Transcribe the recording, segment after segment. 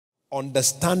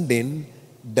understanding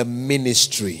the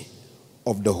ministry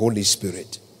of the Holy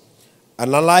Spirit.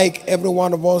 And I'd like every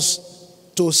one of us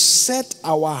to set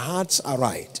our hearts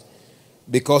aright,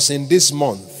 because in this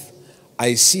month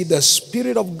I see the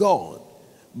Spirit of God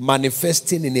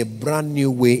manifesting in a brand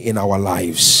new way in our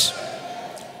lives.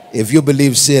 If you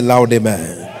believe, say loud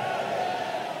amen.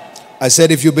 I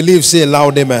said, if you believe, say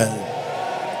loud amen.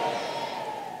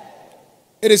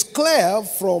 It is clear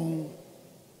from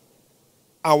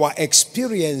our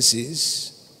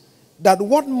experiences that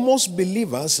what most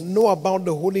believers know about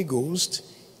the Holy Ghost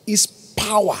is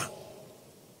power.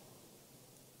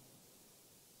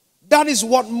 That is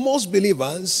what most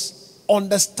believers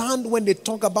understand when they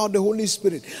talk about the Holy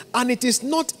Spirit. And it is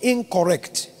not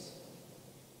incorrect.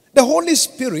 The Holy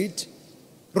Spirit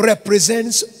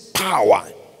represents power,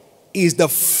 is the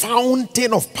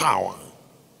fountain of power,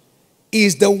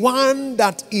 is the one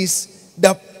that is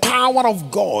the power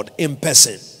of God in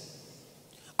person.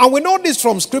 And we know this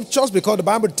from scriptures because the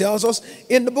Bible tells us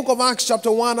in the book of Acts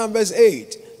chapter 1 and verse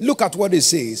 8. Look at what it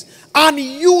says. And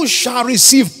you shall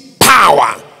receive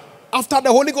power after the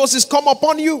Holy Ghost is come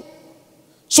upon you.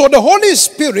 So the Holy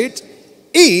Spirit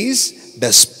is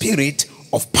the Spirit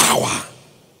of power.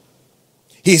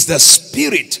 He is the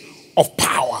Spirit of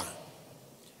power.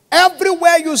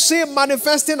 Everywhere you see him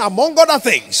manifesting, among other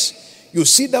things, you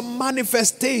see the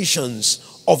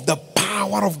manifestations of the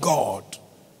power of God.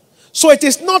 So it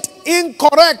is not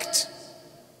incorrect,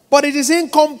 but it is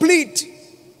incomplete.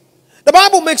 The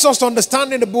Bible makes us to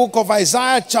understand in the book of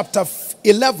Isaiah chapter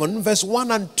 11 verse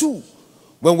 1 and 2,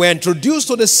 when we're introduced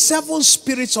to the seven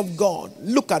spirits of God.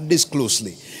 Look at this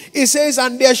closely. It says,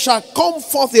 and there shall come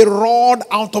forth a rod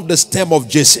out of the stem of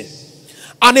Jesse,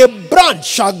 and a branch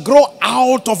shall grow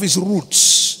out of his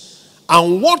roots.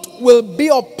 And what will be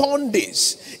upon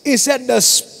this? He said, the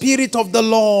Spirit of the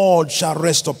Lord shall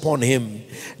rest upon him,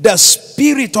 the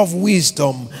Spirit of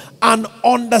wisdom and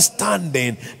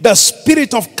understanding, the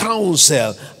Spirit of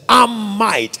counsel and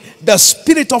might, the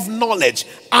Spirit of knowledge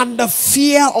and the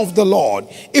fear of the Lord.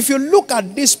 If you look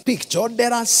at this picture,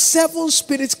 there are seven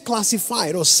spirits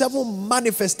classified, or seven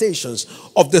manifestations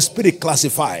of the Spirit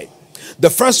classified. The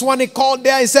first one he called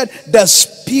there, he said, the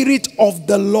Spirit of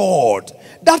the Lord.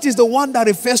 That is the one that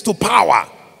refers to power.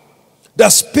 The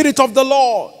Spirit of the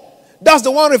Lord. That's the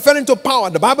one referring to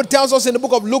power. The Bible tells us in the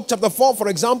book of Luke chapter 4, for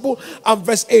example, and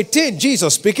verse 18,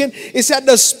 Jesus speaking, he said,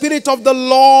 the Spirit of the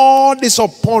Lord is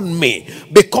upon me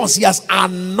because he has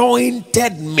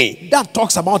anointed me. That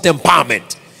talks about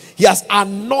empowerment. He has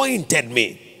anointed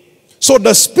me. So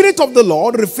the Spirit of the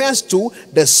Lord refers to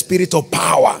the Spirit of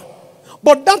power.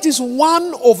 But that is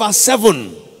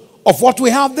 1/7 of what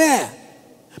we have there.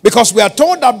 Because we are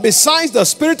told that besides the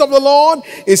Spirit of the Lord,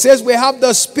 it says we have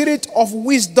the Spirit of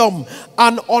wisdom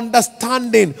and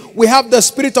understanding. We have the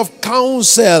Spirit of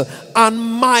counsel and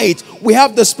might. We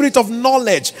have the Spirit of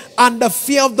knowledge and the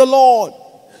fear of the Lord.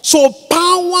 So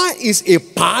power is a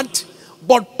part,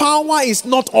 but power is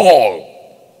not all.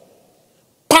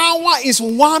 Power is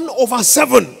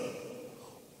 1/7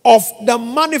 of the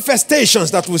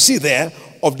manifestations that we see there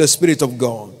of the Spirit of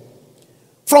God.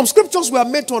 From scriptures we are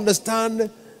made to understand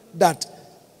that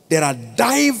there are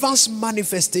diverse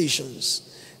manifestations,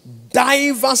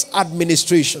 diverse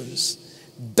administrations,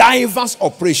 diverse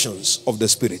operations of the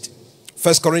Spirit.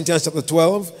 1 Corinthians chapter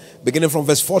 12, beginning from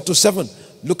verse 4 to 7.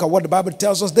 Look at what the Bible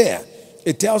tells us there.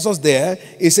 It tells us there,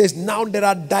 it says, now there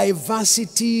are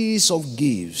diversities of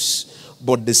gifts,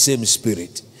 but the same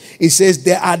Spirit. It says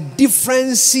there are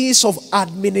differences of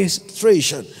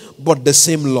administration, but the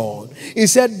same Lord. He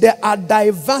said there are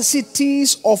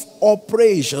diversities of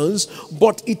operations,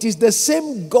 but it is the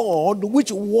same God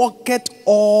which worketh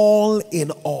all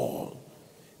in all.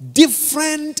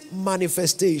 Different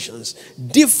manifestations,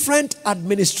 different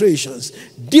administrations,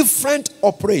 different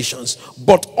operations,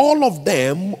 but all of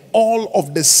them, all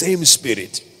of the same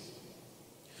Spirit.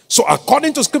 So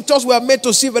according to scriptures, we are made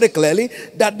to see very clearly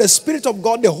that the Spirit of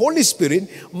God, the Holy Spirit,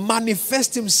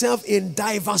 manifests himself in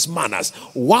diverse manners.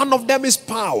 One of them is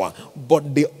power,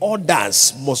 but the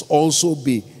others must also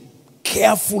be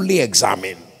carefully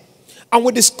examined. And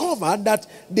we discover that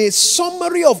the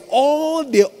summary of all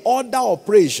the other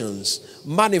operations,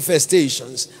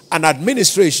 manifestations, and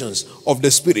administrations of the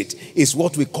Spirit is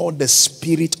what we call the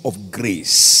Spirit of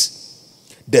grace.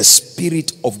 The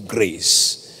Spirit of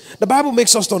grace. The Bible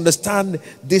makes us to understand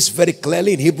this very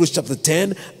clearly in Hebrews chapter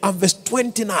 10 and verse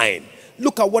 29.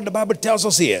 Look at what the Bible tells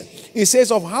us here. It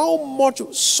says, of how much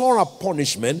sorrow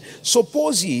punishment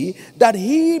suppose ye that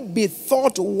he be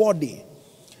thought worthy,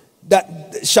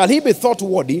 that shall he be thought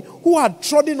worthy, who had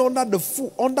trodden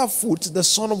underfoot the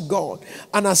Son of God,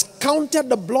 and has counted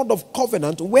the blood of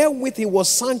covenant wherewith he was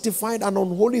sanctified an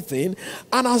unholy thing,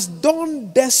 and has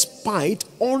done despite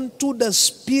unto the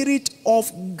Spirit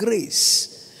of grace.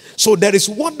 So there is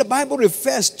what the Bible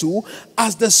refers to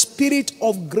as the Spirit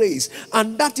of grace,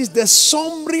 and that is the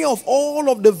summary of all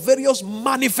of the various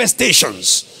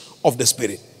manifestations of the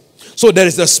Spirit. So there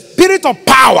is the Spirit of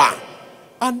power,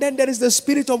 and then there is the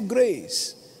Spirit of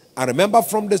grace. I remember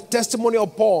from the testimony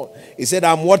of Paul, he said,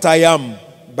 I'm what I am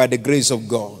by the grace of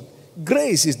God.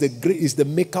 Grace is the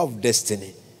maker of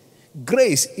destiny.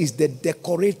 Grace is the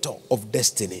decorator of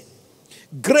destiny.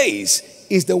 Grace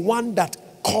is the one that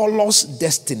colors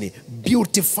destiny,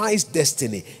 beautifies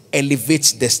destiny,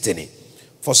 elevates destiny.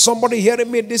 For somebody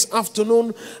hearing me this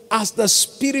afternoon, as the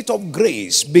Spirit of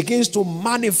grace begins to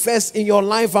manifest in your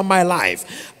life and my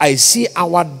life, I see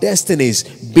our destinies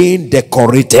being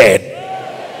decorated.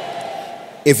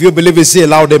 If you believe it, say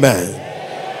loud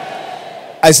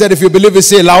amen. I said, if you believe it,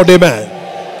 say loud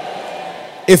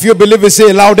amen. If you believe it,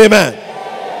 say loud amen.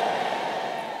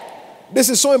 This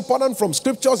is so important from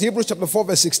scriptures. Hebrews chapter 4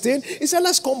 verse 16. He said,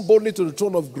 let's come boldly to the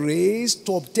throne of grace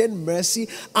to obtain mercy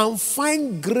and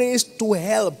find grace to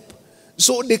help.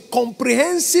 So the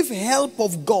comprehensive help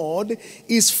of God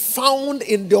is found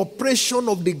in the operation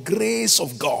of the grace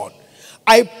of God.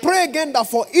 I pray again that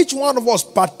for each one of us,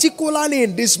 particularly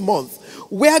in this month,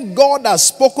 where God has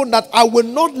spoken that I will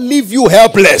not leave you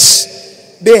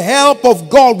helpless, the help of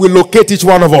God will locate each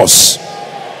one of us.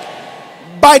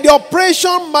 By the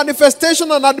operation,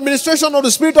 manifestation, and administration of the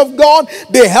Spirit of God,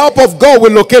 the help of God will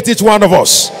locate each one of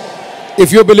us.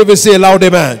 If you believe it, say loud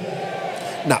amen.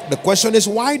 Now, the question is,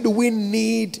 why do we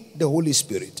need the Holy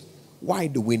Spirit? Why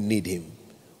do we need him?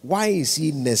 Why is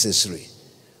he necessary?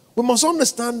 We must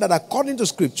understand that according to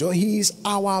Scripture, he is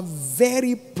our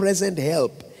very present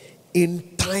help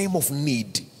in time of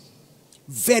need.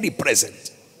 Very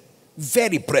present.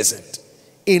 Very present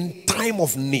in time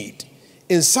of need.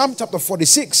 In Psalm chapter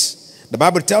 46, the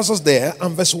Bible tells us there,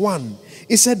 and verse 1,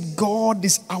 it said, God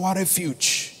is our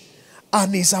refuge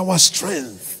and is our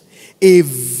strength, a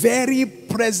very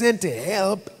present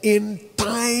help in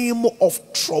time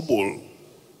of trouble.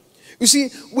 You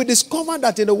see, we discover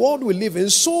that in the world we live in,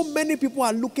 so many people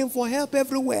are looking for help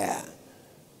everywhere.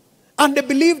 And they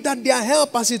believe that their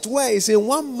help, as it were, is in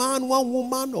one man, one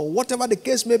woman, or whatever the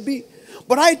case may be.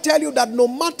 But I tell you that no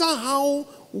matter how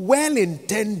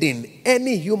well-intending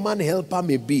any human helper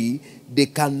may be, they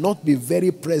cannot be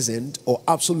very present or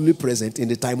absolutely present in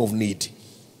the time of need.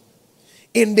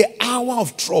 In the hour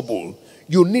of trouble,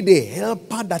 you need a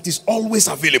helper that is always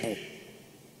available.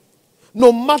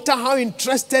 No matter how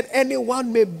interested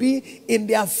anyone may be in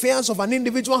the affairs of an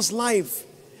individual's life,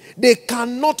 they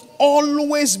cannot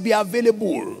always be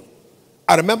available.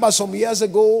 I remember some years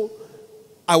ago,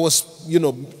 I was,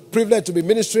 privileged to be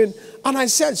ministering, and I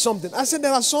said something. I said,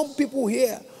 there are some people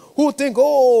here who think,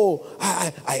 oh,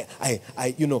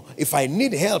 if I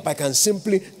need help, I can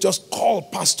simply just call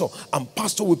pastor, and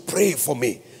pastor will pray for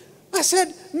me. I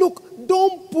said, look,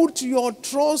 don't put your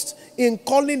trust in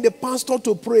calling the pastor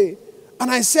to pray.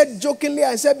 And I said jokingly,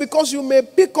 because you may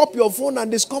pick up your phone and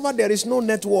discover there is no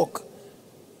network.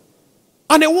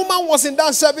 And a woman was in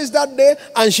that service that day,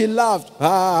 and she laughed.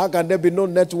 How can there be no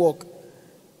network?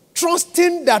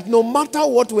 Trusting that no matter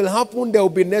what will happen, there will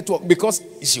be network. Because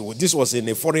this was in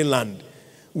a foreign land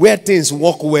where things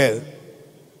work well.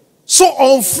 So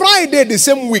on Friday the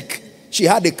same week, she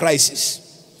had a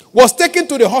crisis. Was taken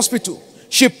to the hospital.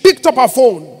 She picked up her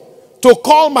phone to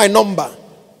call my number,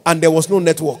 and there was no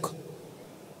network.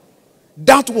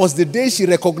 That was the day she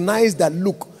recognized that,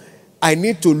 look, I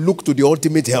need to look to the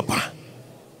ultimate helper.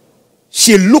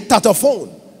 She looked at her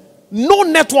phone. No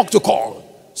network to call.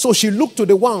 So she looked to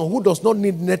the one who does not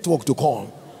need network to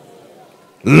call.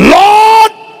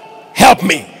 Lord, help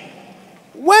me.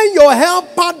 When your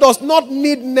helper does not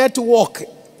need network,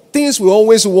 things will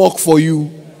always work for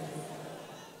you.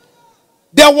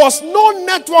 There was no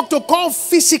network to call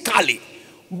physically,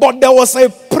 but there was a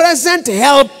present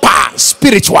helper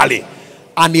spiritually,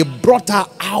 and he brought her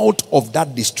out of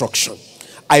that destruction.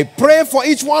 I pray for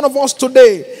each one of us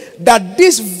today that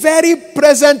this very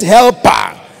present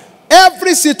helper,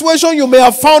 every situation you may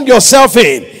have found yourself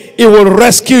in, it will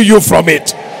rescue you from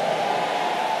it.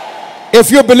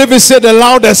 If you believe it, say the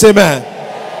loudest amen.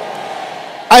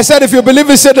 I said, if you believe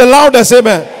it, say the loudest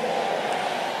amen.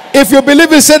 If you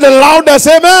believe it, say the loudest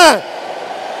amen.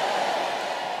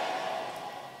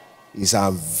 It's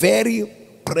a very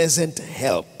present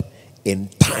help in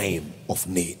time of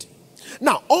need.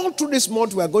 Now, all through this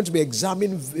month, we are going to be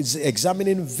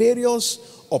examining various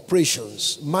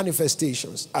operations,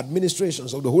 manifestations,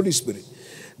 administrations of the Holy Spirit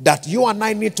that you and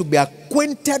I need to be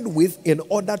acquainted with in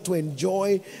order to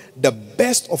enjoy the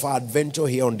best of our adventure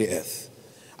here on the earth.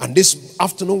 And this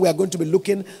afternoon, we are going to be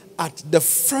looking at the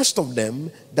first of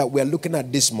them that we are looking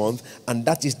at this month, and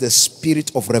that is the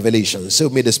spirit of revelation. Say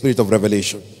with me, the spirit of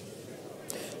revelation.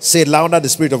 Say it louder, the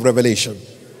spirit of revelation.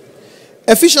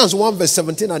 Ephesians 1 verse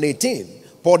 17 and 18.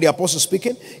 Paul the apostle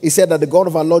speaking, he said that the God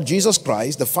of our Lord Jesus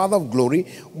Christ, the Father of glory,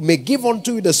 may give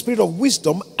unto you the spirit of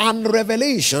wisdom and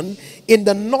revelation in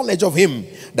the knowledge of him,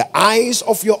 the eyes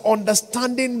of your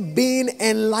understanding being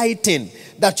enlightened,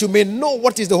 that you may know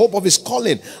what is the hope of his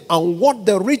calling and what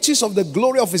the riches of the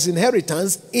glory of his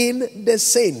inheritance in the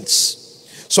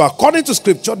saints. So according to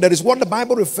scripture, there is what the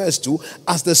Bible refers to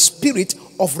as the spirit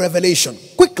of revelation.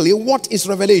 Quickly, what is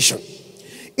revelation?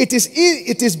 It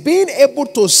is being able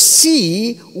to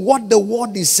see what the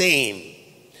word is saying.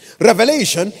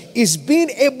 Revelation is being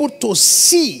able to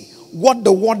see what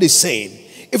the word is saying.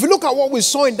 If you look at what we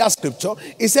saw in that scripture,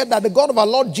 it said that the God of our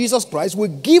Lord Jesus Christ will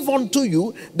give unto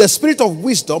you the spirit of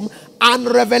wisdom and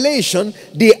revelation,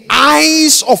 the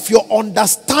eyes of your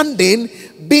understanding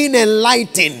being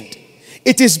enlightened.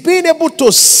 It is being able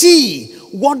to see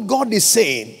what God is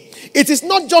saying. It is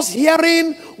not just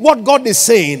hearing what God is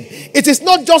saying. It is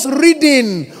not just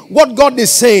reading what God is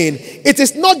saying. It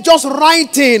is not just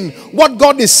writing what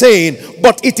God is saying,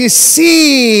 but it is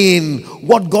seeing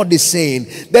what God is saying.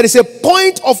 There is a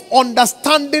point of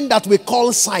understanding that we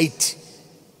call sight,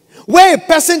 where a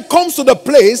person comes to the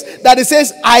place that he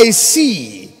says, I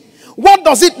see. What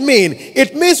does it mean?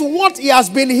 It means what he has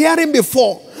been hearing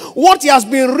before, what he has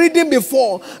been reading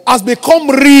before, has become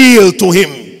real to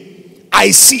him.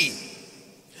 I see.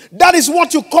 That is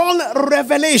what you call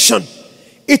revelation.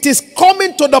 It is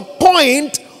coming to the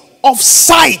point of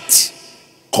sight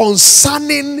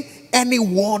concerning any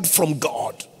word from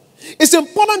God. It's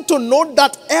important to note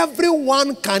that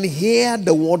everyone can hear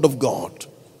the word of God.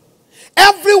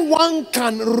 Everyone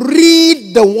can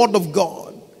read the word of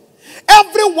God.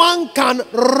 Everyone can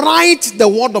write the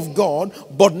word of God,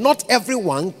 but not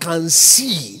everyone can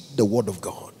see the word of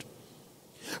God.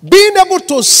 Being able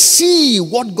to see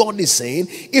what God is saying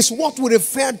is what we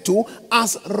refer to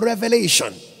as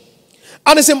revelation.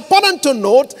 And it's important to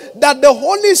note that the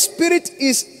Holy Spirit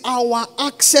is our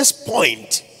access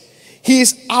point. He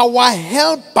is our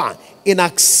helper in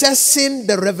accessing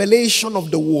the revelation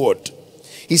of the word.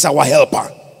 He's our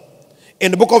helper. In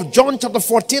the book of John chapter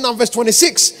 14 and verse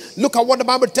 26, look at what the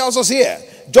Bible tells us here.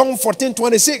 John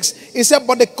 14:26, he said,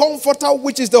 but the Comforter,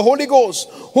 which is the Holy Ghost,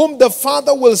 whom the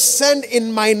Father will send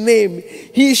in my name,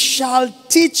 he shall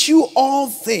teach you all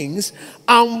things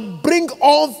and bring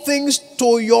all things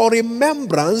to your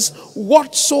remembrance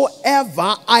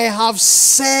whatsoever I have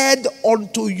said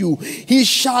unto you. He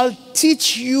shall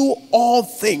teach you all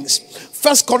things.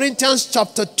 1 Corinthians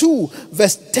chapter 2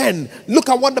 verse 10. Look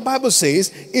at what the Bible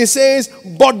says. It says,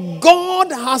 but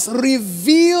God has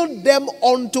revealed them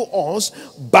unto us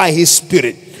by his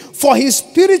Spirit. For his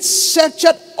Spirit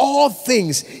searcheth all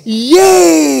things,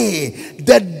 yea,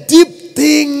 the deep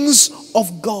things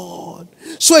of God.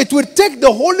 So it will take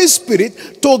the Holy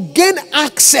Spirit to gain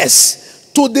access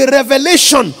to the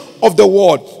revelation of the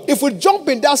word. If we jump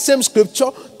in that same scripture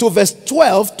to verse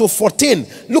 12 to 14,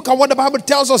 look at what the Bible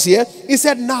tells us here. He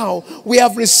said, now we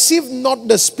have received not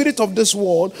the spirit of this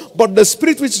world, but the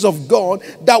Spirit which is of God,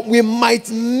 that we might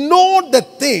know the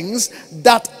things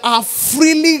that are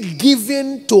freely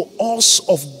given to us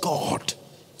of God.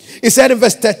 He said in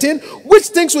verse 13, which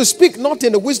things we speak not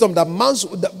in the wisdom that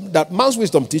man's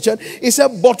wisdom teacheth. He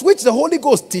said, but which the Holy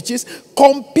Ghost teaches,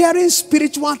 comparing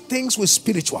spiritual things with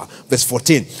spiritual. Verse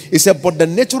 14, he said, but the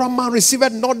natural man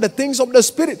receiveth not the things of the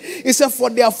Spirit. He said, for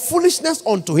they are foolishness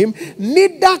unto him,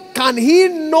 neither can he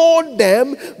know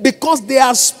them, because they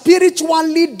are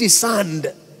spiritually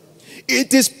discerned.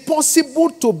 It is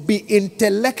possible to be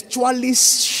intellectually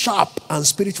sharp and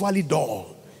spiritually dull.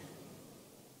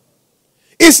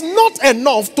 It's not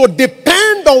enough to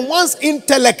depend on one's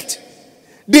intellect.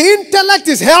 The intellect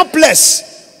is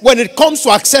helpless when it comes to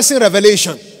accessing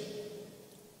revelation.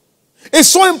 It's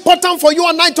so important for you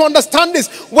and I to understand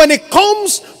this. When it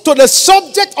comes to the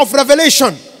subject of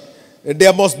revelation,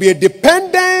 there must be a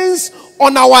dependence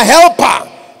on our helper,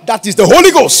 that is the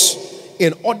Holy Ghost,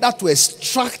 in order to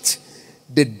extract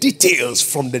the details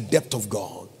from the depth of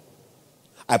God.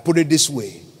 I put it this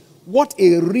way: what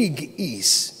a rig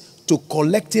is to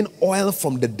collecting oil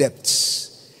from the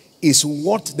depths is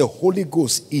what the Holy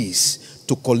Ghost is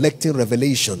to collecting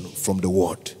revelation from the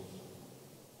word.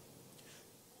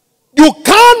 You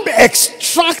can't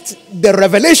extract the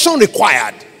revelation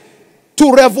required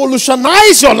to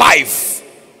revolutionize your life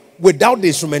without the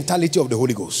instrumentality of the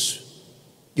Holy Ghost.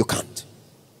 You can't.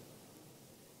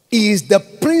 He is the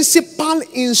principal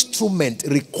instrument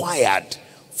required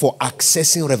for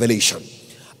accessing revelation.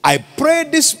 I pray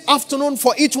this afternoon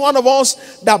for each one of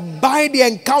us that by the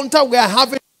encounter we are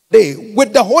having today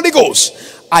with the Holy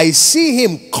Ghost, I see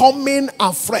him coming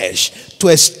afresh to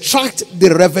extract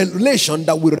the revelation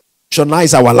that will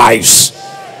revolutionize our lives.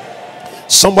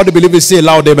 Somebody believe it, say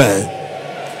loud amen.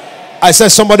 I said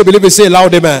somebody believe it, say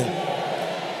loud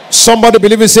amen. Somebody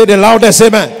believe it, say the loudest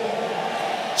amen.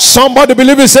 Somebody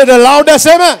believe it, say the loudest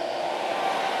amen.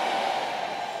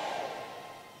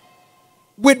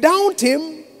 Without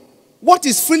him, what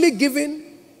is freely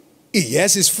given,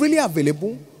 yes, is freely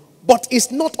available, but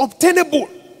it's not obtainable.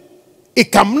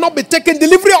 It cannot be taken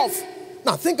delivery of.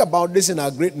 Now think about this in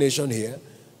our great nation here.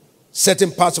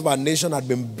 Certain parts of our nation have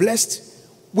been blessed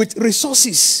with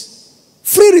resources,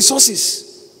 free resources.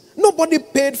 Nobody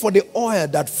paid for the oil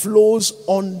that flows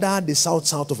under the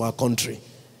south of our country.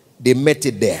 They met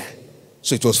it there,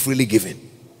 so it was freely given.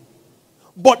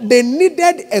 But they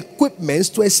needed equipment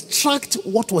to extract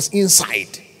what was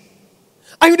inside.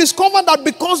 And you discover that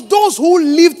because those who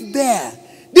lived there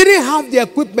didn't have the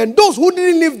equipment, those who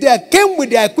didn't live there came with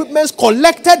their equipment,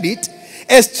 collected it,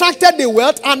 extracted the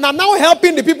wealth, and are now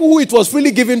helping the people who it was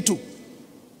freely given to.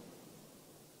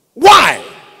 Why?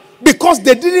 Because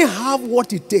they didn't have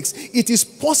what it takes. It is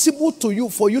possible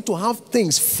for you to have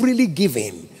things freely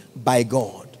given by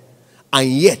God and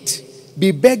yet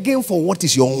be begging for what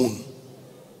is your own.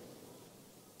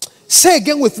 Say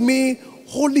again with me,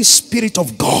 Holy Spirit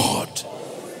of God,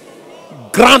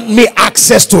 grant me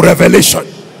access to revelation.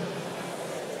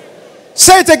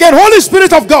 Say it again, Holy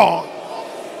Spirit of God,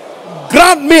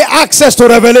 grant me access to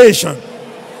revelation.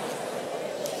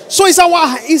 So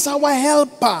it's our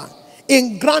helper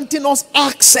in granting us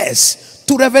access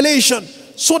to revelation,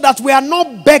 so that we are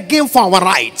not begging for our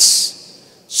rights,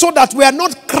 so that we are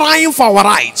not crying for our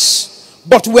rights,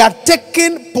 but we are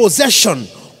taking possession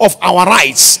of our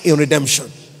rights in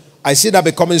redemption. I see that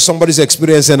becoming somebody's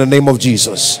experience in the name of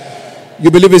Jesus.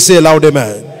 You believe it, say loud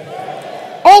amen.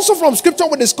 Also from scripture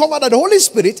we discover that the Holy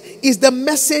Spirit is the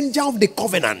messenger of the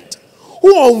covenant,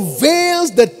 who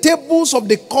unveils the tables of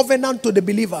the covenant to the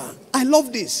believer. I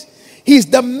love this. He's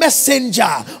the messenger.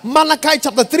 Malachi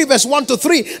chapter 3 verse 1 to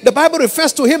 3. The Bible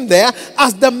refers to him there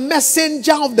as the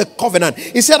messenger of the covenant.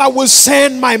 He said, I will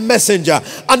send my messenger,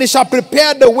 and he shall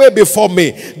prepare the way before me.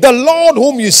 The Lord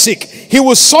whom you seek, he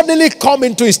will suddenly come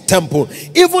into his temple.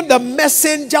 Even the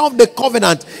messenger of the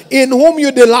covenant in whom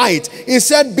you delight. He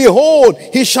said, behold,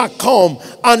 he shall come,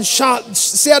 and shall,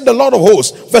 said the Lord of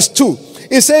hosts. Verse 2.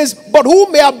 It says, but who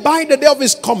may abide the day of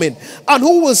his coming, and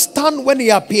who will stand when he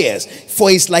appears? For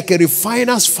he's like a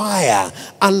refiner's fire,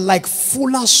 and like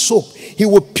fuller's soap, he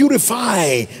will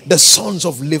purify the sons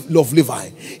of Levi.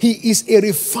 He is a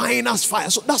refiner's fire.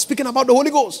 So that's speaking about the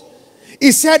Holy Ghost.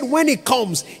 He said when he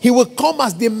comes, he will come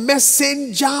as the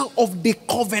messenger of the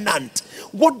covenant.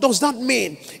 What does that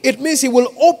mean? It means he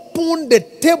will open the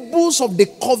tables of the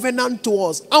covenant to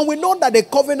us. And we know that the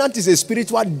covenant is a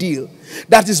spiritual deal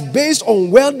that is based on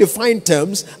well-defined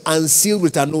terms and sealed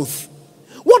with an oath.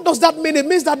 What does that mean? It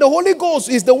means that the Holy Ghost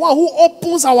is the one who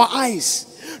opens our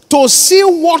eyes to see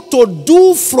what to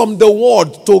do from the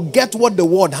word to get what the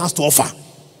word has to offer.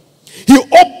 He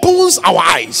opens our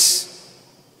eyes.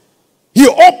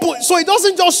 So it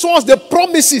doesn't just show us the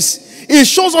promises, it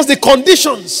shows us the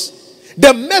conditions.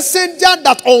 The messenger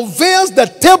that unveils the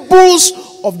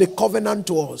tables of the covenant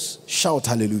to us. Shout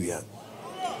hallelujah.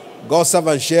 God's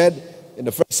servant shared in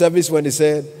the first service when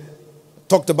he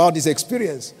talked about his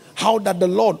experience, how that the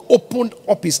Lord opened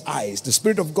up his eyes, the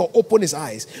Spirit of God opened his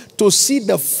eyes to see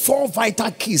the 4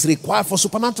 vital keys required for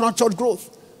supernatural church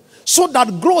growth. So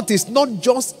that growth is not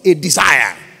just a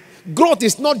desire. Growth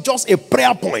is not just a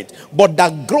prayer point, but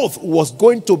that growth was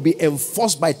going to be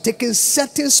enforced by taking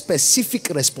certain specific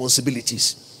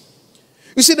responsibilities.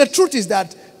 You see, the truth is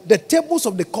that the tables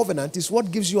of the covenant is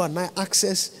what gives you and I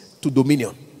access to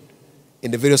dominion in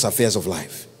the various affairs of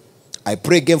life. I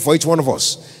pray again for each one of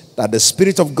us that the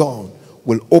Spirit of God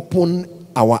will open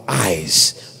our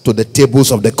eyes to the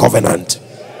tables of the covenant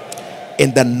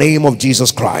in the name of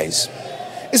Jesus Christ.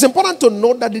 It's important to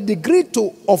note that the degree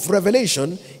of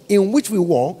revelation in which we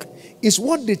walk is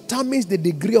what determines the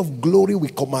degree of glory we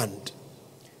command.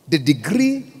 The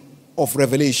degree of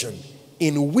revelation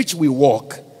in which we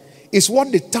walk is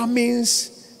what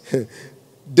determines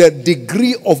the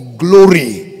degree of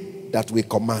glory that we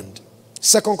command.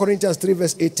 2 Corinthians 3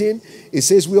 verse 18, it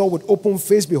says, we all with open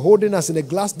face beholding us in a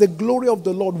glass the glory of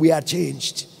the Lord, we are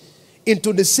changed.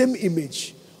 into the same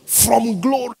image, from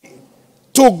glory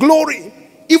to glory,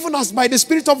 even as by the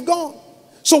Spirit of God.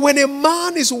 So when a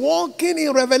man is walking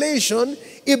in revelation,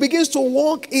 he begins to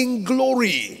walk in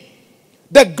glory.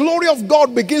 The glory of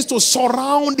God begins to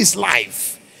surround his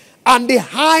life. And the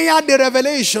higher the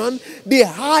revelation, the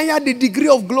higher the degree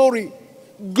of glory.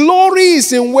 Glory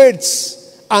is in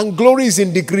weights and glory is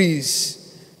in degrees.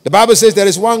 The Bible says there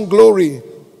is one glory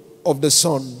of the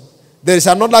sun. There is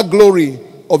another glory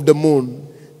of the moon.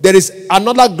 There is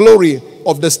another glory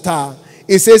of the star.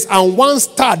 It says, and one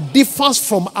star differs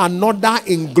from another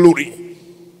in glory.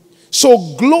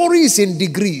 So glory is in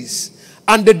degrees.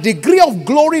 And the degree of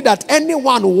glory that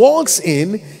anyone walks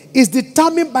in is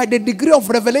determined by the degree of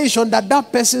revelation that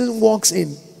that person walks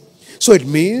in. So it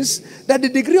means that the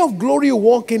degree of glory you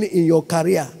walk in your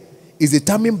career is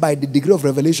determined by the degree of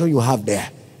revelation you have there.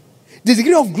 The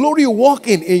degree of glory you walk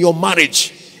in your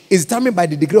marriage is determined by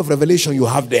the degree of revelation you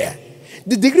have there.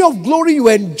 The degree of glory you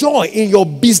enjoy in your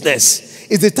business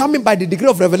is determined by the degree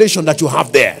of revelation that you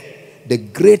have there. The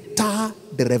greater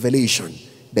the revelation,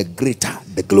 the greater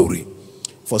the glory.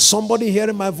 For somebody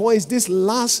hearing my voice, this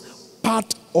last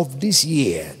part of this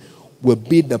year will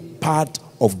be the part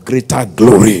of greater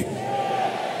glory.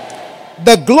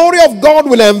 The glory of God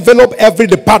will envelop every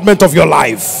department of your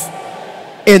life.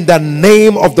 In the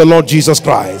name of the Lord Jesus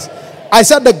Christ. I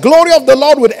said the glory of the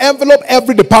Lord will envelop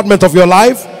every department of your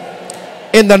life.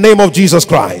 In the name of Jesus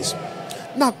Christ.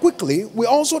 Now quickly, we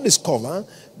also discover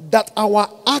that our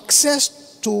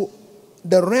access to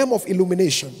the realm of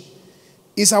illumination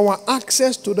is our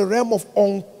access to the realm of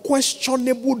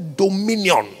unquestionable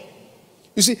dominion.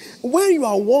 You see, when you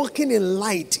are walking in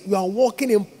light, you are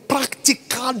walking in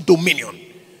practical dominion.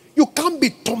 You can't be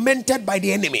tormented by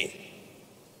the enemy.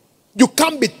 You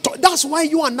can't be. That's why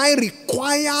you and I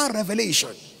require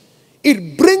revelation.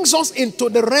 It brings us into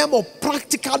the realm of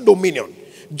practical dominion.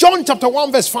 John chapter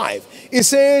 1 verse 5. It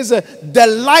says, the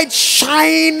light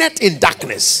shineth in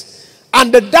darkness,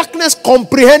 and the darkness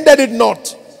comprehended it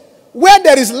not. Where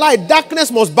there is light, darkness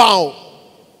must bow.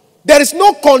 There is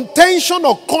no contention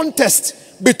or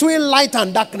contest between light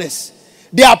and darkness.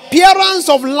 The appearance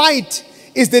of light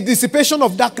is the dissipation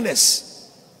of darkness.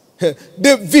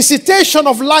 The visitation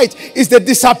of light is the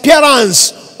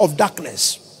disappearance of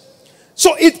darkness.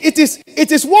 So it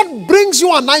is what brings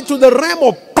you and I to the realm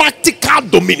of practical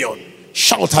dominion.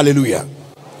 Shout hallelujah.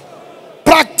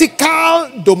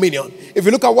 Practical dominion. If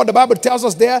you look at what the Bible tells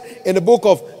us there in the book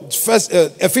of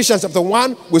Ephesians chapter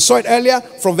 1, we saw it earlier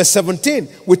from verse 17.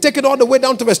 We take it all the way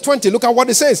down to verse 20. Look at what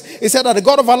it says. It said that the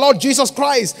God of our Lord Jesus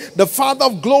Christ, the Father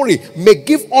of glory, may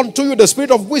give unto you the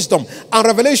spirit of wisdom and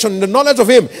revelation in the knowledge of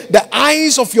him, the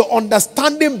eyes of your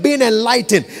understanding being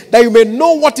enlightened, that you may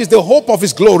know what is the hope of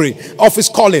his glory, of his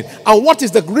calling, and what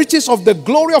is the riches of the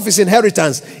glory of his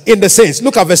inheritance in the saints.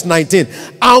 Look at verse 19.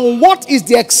 And what is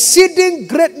the exceeding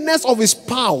greatness of his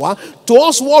power to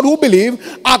us who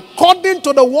believe, according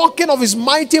to the working of his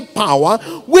mighty power,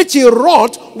 which he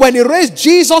wrought when he raised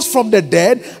Jesus from the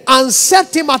dead and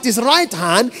set him at his right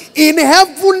hand in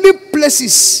heavenly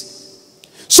places.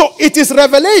 So it is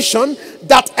revelation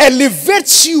that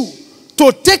elevates you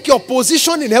to take your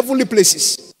position in heavenly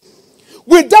places.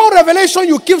 Without revelation,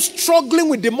 you keep struggling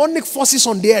with demonic forces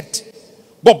on the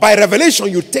earth. But by revelation,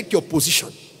 you take your position.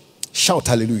 Shout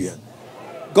hallelujah.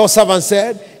 God's servant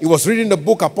said he was reading the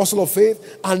book Apostle of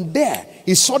Faith, and there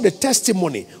he saw the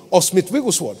testimony of Smith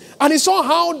Wigglesworth, and he saw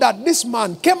how that this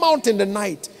man came out in the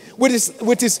night with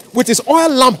his oil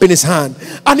lamp in his hand,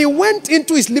 and he went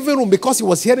into his living room because he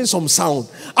was hearing some sound.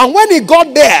 And when he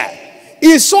got there,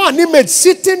 he saw an image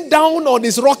sitting down on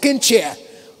his rocking chair,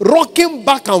 rocking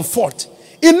back and forth.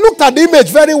 He looked at the image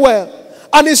very well,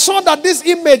 and he saw that this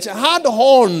image had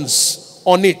horns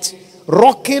on it,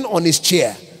 rocking on his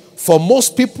chair. For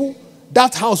most people,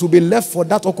 that house will be left for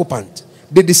that occupant.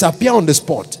 They disappear on the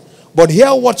spot. But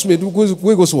hear what Smith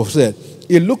Wigglesworth said.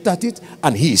 He looked at it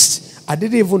and hissed, I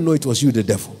didn't even know it was you, the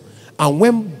devil. And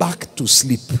went back to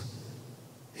sleep.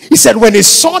 He said when he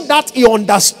saw that, he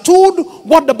understood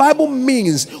what the Bible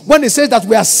means when it says that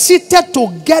we are seated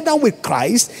together with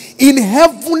Christ in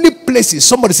heavenly places.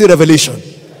 Somebody say revelation.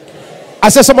 I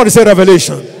said somebody say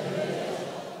revelation.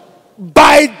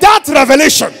 By that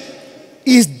revelation,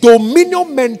 his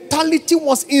dominion mentality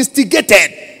was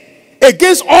instigated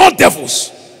against all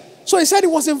devils. So he said he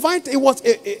was invited. It was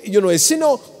a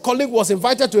senior colleague was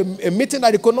invited to a meeting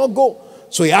that he could not go.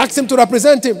 So he asked him to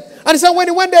represent him. And he said when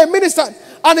he went there, he ministered.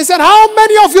 And he said, how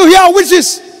many of you here are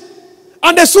witches?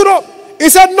 And they stood up. He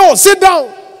said, no, sit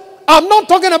down. I'm not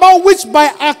talking about witch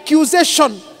by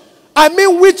accusation. I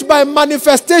mean witch by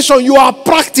manifestation. You are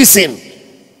practicing.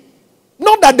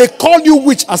 Not that they call you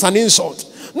witch as an insult.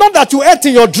 Not that you ate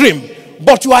in your dream,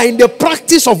 but you are in the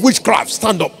practice of witchcraft.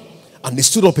 Stand up. And they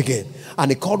stood up again. And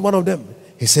he called one of them.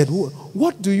 He said,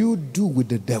 what do you do with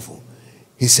the devil?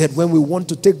 He said, when we want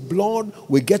to take blood,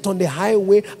 we get on the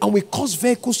highway and we cause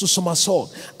vehicles to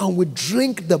somersault and we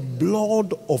drink the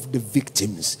blood of the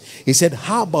victims. He said,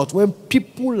 how about when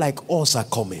people like us are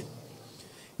coming?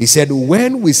 He said,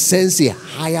 when we sense a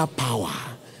higher power,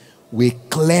 we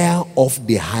clear off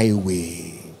the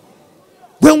highway.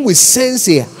 When we sense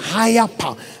a higher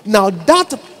power. Now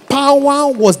that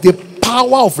power was the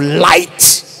power of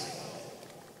light.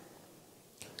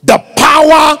 The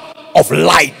power of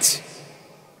light.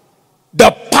 The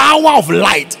power of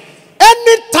light.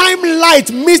 Anytime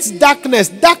light meets darkness,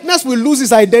 darkness will lose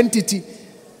its identity.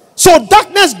 So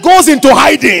darkness goes into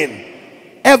hiding.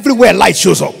 Everywhere light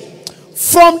shows up.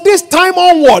 From this time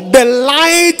onward, the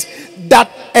light that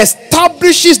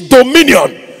establishes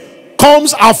dominion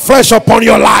comes afresh upon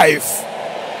your life.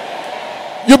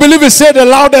 You believe it? Say the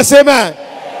loudest amen.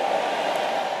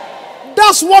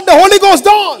 That's what the Holy Ghost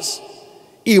does.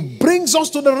 It brings us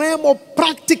to the realm of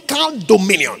practical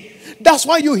dominion. That's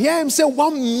why you hear him say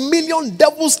 1 million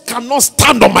devils cannot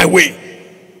stand on my way.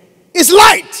 It's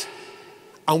light.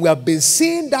 And we have been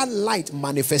seeing that light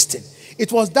manifesting.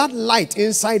 It was that light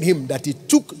inside him that he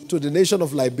took to the nation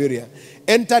of Liberia,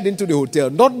 entered into the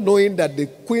hotel, not knowing that the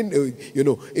queen, an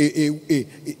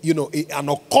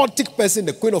occultic person,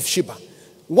 the Queen of Sheba,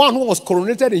 one who was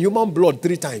coronated in human blood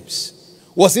 3 times,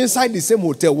 was inside the same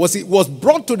hotel. Was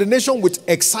brought to the nation with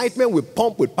excitement, with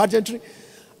pomp, with pageantry.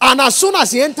 And as soon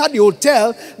as he entered the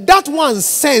hotel, that one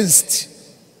sensed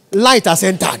light has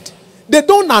entered. They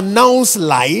don't announce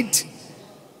light.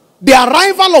 The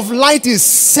arrival of light is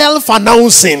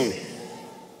self-announcing.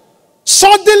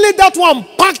 Suddenly that one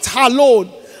packed her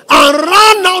load and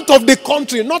ran out of the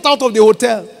country, not out of the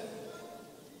hotel.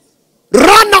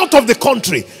 Ran out of the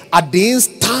country at the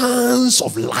instance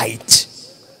of light.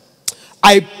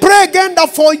 I pray again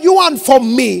that for you and for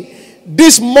me,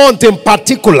 this month in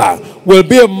particular will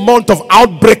be a month of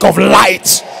outbreak of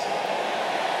light.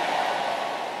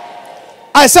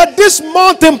 I said this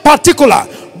month in particular,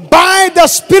 by the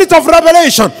spirit of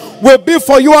revelation, will be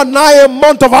for you and I a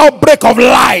month of outbreak of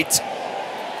light.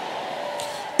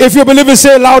 If you believe it,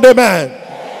 say loud amen.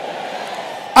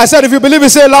 I said if you believe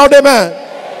it, say loud amen.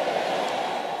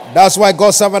 That's why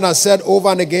God's servant has said over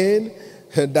and again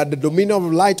that the dominion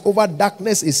of light over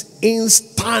darkness is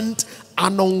instant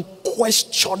and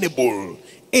unquestionable.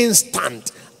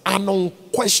 Instant and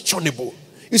unquestionable.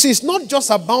 You see, it's not just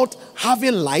about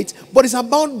having light, but it's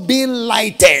about being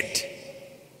lighted.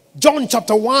 John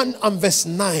chapter 1 and verse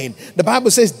 9. The Bible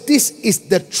says, this is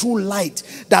the true light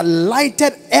that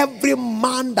lighted every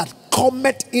man that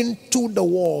cometh into the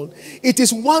world. It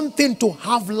is one thing to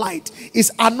have light.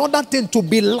 It's another thing to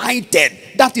be lighted.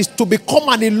 That is to become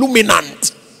an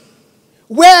illuminant.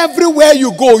 Where everywhere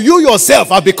you go, you yourself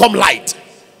have become light.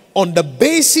 On the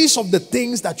basis of the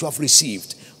things that you have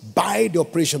received by the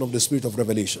operation of the spirit of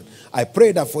revelation. I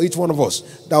pray that for each one of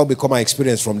us, that will become our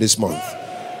experience from this month.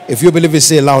 If you believe it,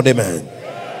 say loud amen.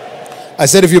 I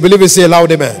said if you believe it, say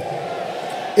loud amen.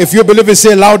 If you believe it,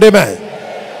 say loud amen.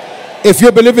 If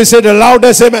you believe it, say the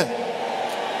loudest amen.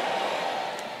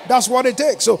 That's what it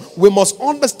takes. So we must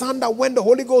understand that when the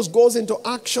Holy Ghost goes into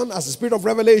action as the spirit of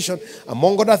revelation,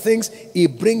 among other things,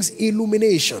 it brings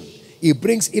illumination. It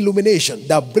brings illumination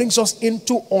that brings us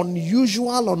into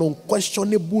unusual and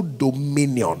unquestionable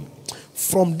dominion.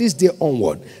 From this day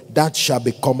onward, that shall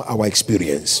become our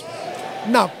experience.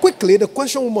 Now, quickly, the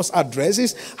question we must address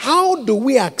is, how do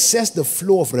we access the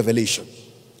flow of revelation?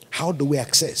 How do we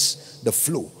access the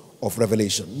flow of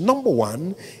revelation? Number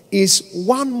one is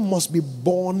one must be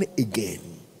born again.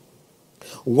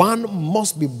 One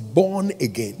must be born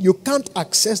again. You can't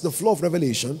access the flow of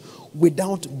revelation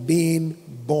without being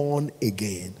born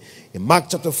again. In Mark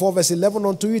chapter 4 verse 11,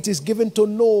 unto it is given to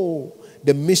know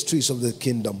the mysteries of the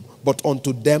kingdom, but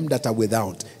unto them that are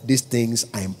without, these things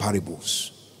are in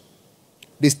parables.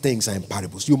 These things are in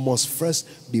parables. You must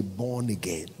first be born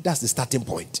again. That's the starting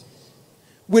point.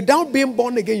 Without being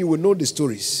born again, you will know the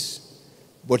stories,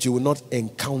 but you will not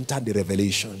encounter the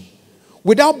revelation.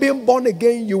 Without being born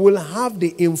again, you will have the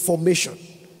information,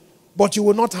 but you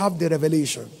will not have the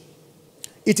revelation.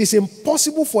 It is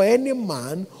impossible for any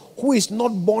man who is not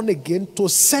born again to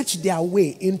search their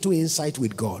way into insight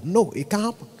with God. No, it can't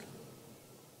happen.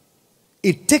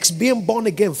 It takes being born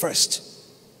again first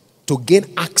to gain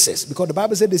access, because the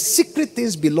Bible said the secret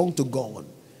things belong to God,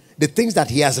 the things that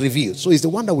he has revealed. So he's the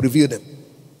one that will reveal them.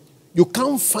 You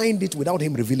can't find it without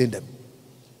him revealing them.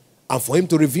 And for him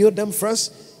to reveal them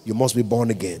first, You must be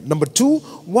born again. Number two,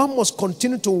 one must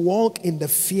continue to walk in the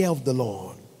fear of the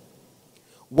Lord.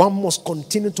 One must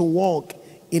continue to walk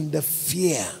in the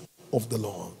fear of the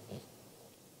Lord.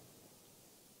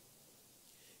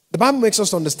 The Bible makes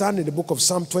us understand in the book of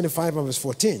Psalm 25 and verse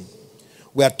 14.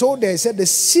 We are told there, it said, the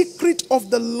secret of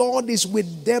the Lord is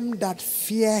with them that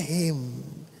fear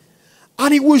him,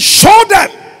 and he will show them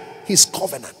his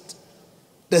covenant.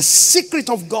 The secret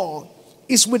of God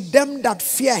is with them that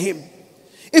fear him.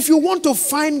 If you want to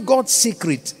find God's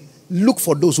secret, look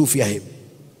for those who fear him.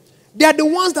 They are the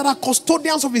ones that are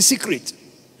custodians of his secret.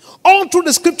 All through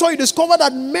the scripture, you discover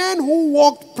that men who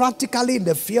walked practically in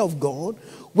the fear of God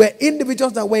were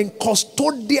individuals that were in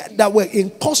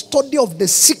custody of the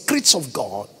secrets of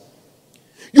God.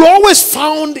 You always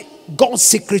found God's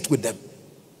secret with them.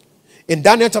 In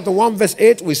Daniel chapter 1 verse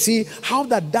 8, we see how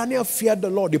that Daniel feared the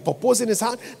Lord. He purposed in his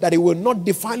heart that he will not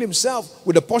defile himself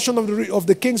with a portion of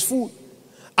the king's food.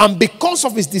 And because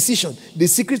of his decision, the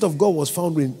secret of God was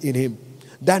found in him.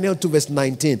 Daniel 2 verse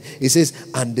 19, it says,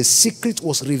 and the secret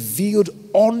was revealed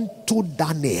unto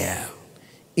Daniel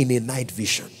in a night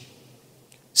vision.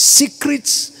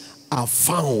 Secrets are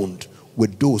found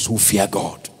with those who fear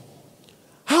God.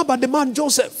 How about the man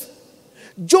Joseph?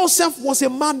 Joseph was a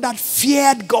man that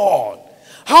feared God.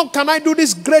 How can I do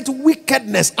this great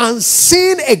wickedness and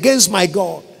sin against my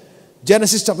God?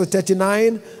 Genesis chapter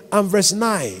 39 and verse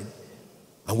 9.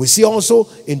 And we see also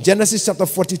in Genesis chapter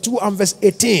 42 and verse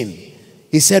 18,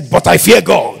 he said, but I fear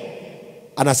God.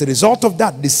 And as a result of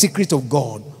that, the secret of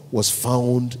God was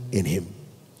found in him.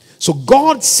 So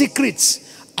God's secrets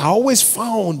are always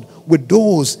found with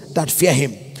those that fear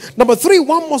him. Number three,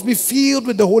 one must be filled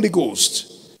with the Holy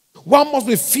Ghost. One must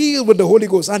be filled with the Holy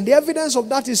Ghost. And the evidence of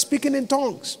that is speaking in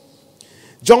tongues.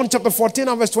 John chapter 14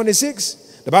 and verse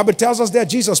 26. The Bible tells us there,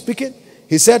 Jesus speaking.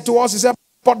 He said to us, he said,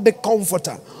 but the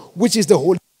Comforter, which is the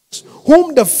Holy Ghost,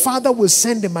 whom the Father will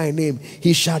send in my name,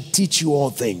 he shall teach you all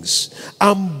things,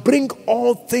 and bring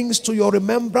all things to your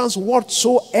remembrance,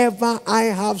 whatsoever I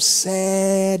have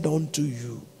said unto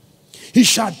you. He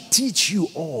shall teach you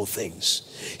all things.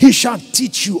 He shall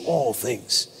teach you all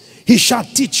things. He shall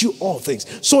teach you all things.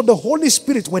 So the Holy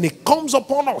Spirit, when it comes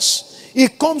upon us,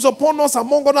 it comes upon us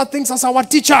among other things as our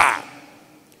teacher.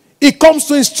 It comes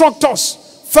to instruct us.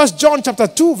 1 John chapter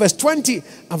 2 verse 20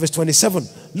 and verse 27.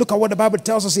 Look at what the Bible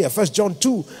tells us here. 1 John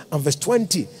 2 and verse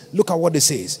 20. Look at what it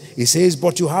says. It says,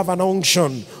 but you have an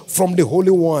unction from the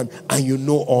Holy One, and you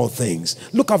know all things.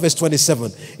 Look at verse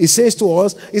 27. It says to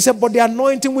us, it said, but the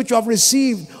anointing which you have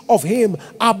received of him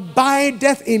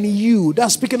abideth in you.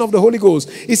 That's speaking of the Holy Ghost.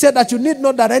 He said that you need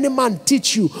not that any man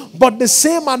teach you, but the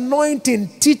same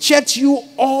anointing teacheth you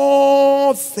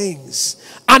all things.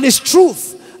 And it's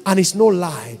truth. And it's no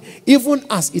lie. Even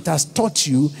as it has taught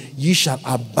you, ye shall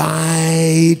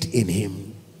abide in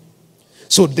him.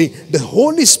 So the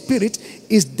Holy Spirit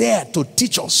is there to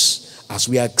teach us. As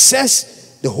we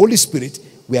access the Holy Spirit,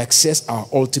 we access our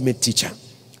ultimate teacher.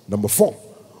 Number 4,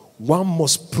 one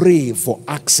must pray for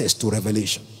access to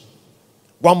revelation.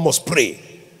 One must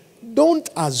pray. Don't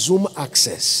assume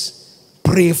access.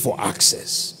 Pray for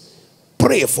access.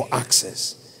 Pray for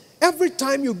access. Every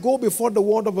time you go before the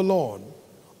word of the Lord,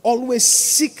 always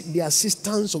seek the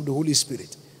assistance of the Holy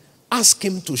Spirit. Ask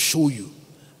him to show you.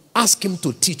 Ask him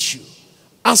to teach you.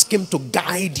 Ask him to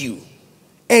guide you.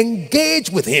 Engage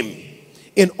with him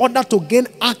in order to gain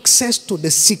access to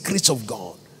the secrets of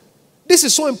God. This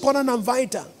is so important and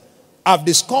vital. I've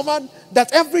discovered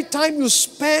that every time you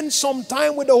spend some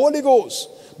time with the Holy Ghost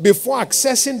before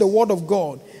accessing the word of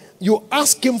God, you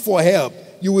ask him for help,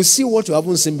 you will see what you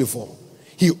haven't seen before.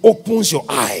 He opens your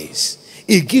eyes.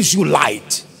 He gives you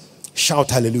light.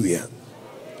 Shout hallelujah.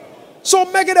 So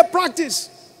make it a practice.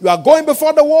 You are going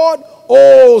before the word.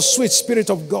 Oh, sweet Spirit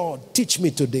of God, teach me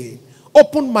today.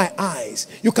 Open my eyes.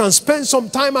 You can spend some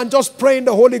time and just pray in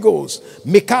the Holy Ghost.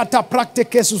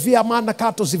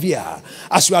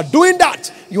 As you are doing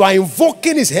that, you are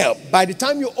invoking his help. By the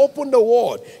time you open the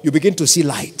word, you begin to see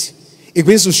light. It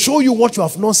begins to show you what you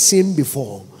have not seen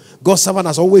before. God's servant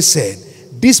has always said,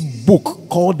 this book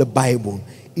called the Bible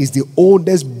is the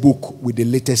oldest book with the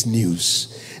latest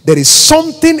news. There is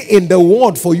something in the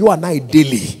word for you and I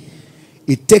daily.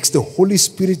 It takes the Holy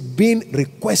Spirit being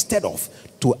requested of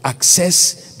to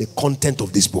access the content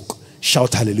of this book.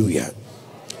 Shout hallelujah.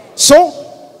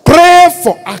 So, pray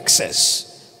for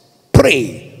access.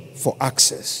 Pray for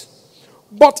access.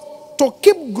 But to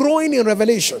keep growing in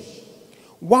revelation,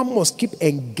 one must keep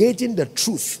engaging the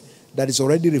truth that is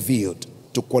already revealed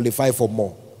to qualify for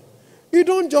more. You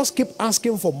don't just keep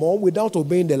asking for more without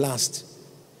obeying the last.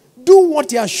 Do what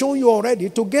he has shown you already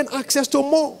to gain access to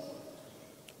more.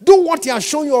 Do what he has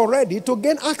shown you already to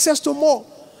gain access to more.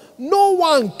 No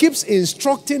one keeps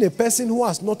instructing a person who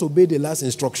has not obeyed the last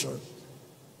instruction.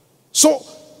 So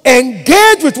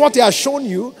engage with what he has shown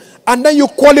you, and then you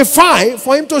qualify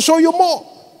for him to show you more.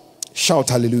 Shout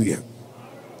hallelujah.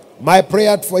 My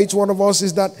prayer for each one of us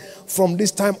is that from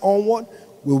this time onward,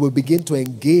 we will begin to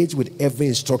engage with every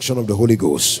instruction of the Holy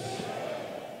Ghost.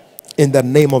 In the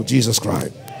name of Jesus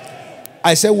Christ.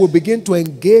 I said we'll begin to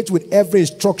engage with every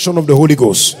instruction of the Holy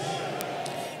Ghost.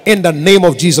 In the name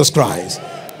of Jesus Christ.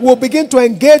 We'll begin to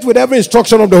engage with every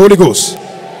instruction of the Holy Ghost.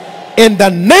 In the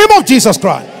name of Jesus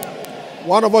Christ.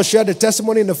 One of us shared a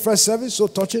testimony in the first service, so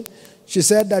touching. She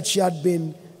said that she had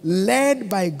been led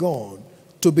by God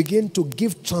to begin to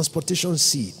give transportation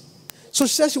seed. So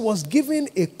she said she was given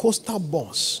a coastal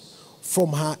bus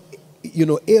from her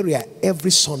area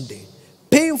every Sunday,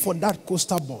 paying for that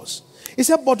coastal bus. He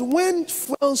said, but when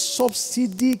fuel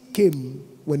subsidy came,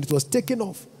 when it was taken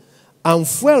off, and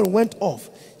fuel went off,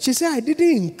 she said, I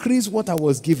didn't increase what I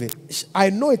was giving. I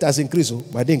know it has increased,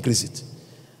 but I didn't increase it.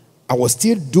 I was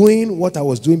still doing what I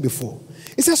was doing before.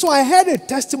 He said, so I heard a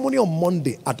testimony on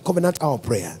Monday at Covenant Hour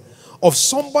Prayer of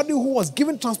somebody who was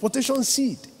given transportation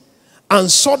seed, and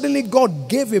suddenly God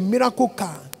gave a miracle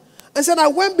car. And said, I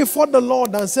went before the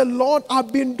Lord and said, Lord,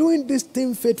 I've been doing this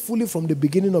thing faithfully from the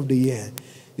beginning of the year.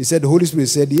 He said, the Holy Spirit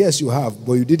said, yes, you have,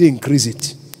 but you didn't increase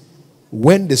it.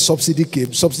 When the subsidy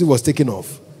came, subsidy was taken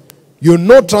off. You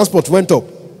know transport went up,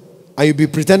 and you be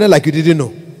pretending like you didn't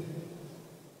know.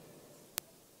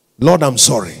 Lord, I'm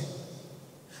sorry.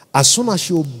 As soon as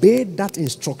she obeyed that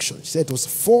instruction, she said it was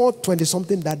 4:20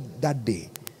 something that day.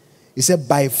 He said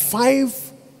by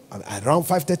around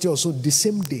 5:30 or so, the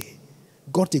same day,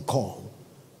 got a call.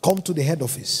 Come to the head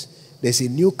office. There's a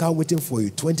new car waiting for you,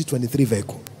 2023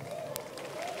 vehicle.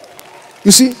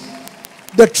 You see,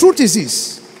 the truth is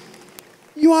this.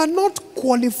 You are not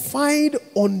qualified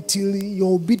until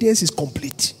your obedience is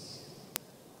complete.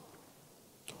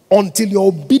 Until your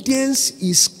obedience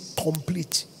is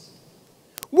complete.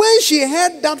 When she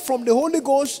heard that from the Holy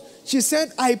Ghost, she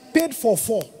said, I paid for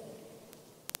 4.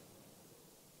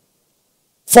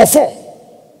 For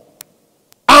 4.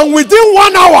 And within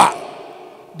 1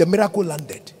 hour, the miracle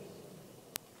landed.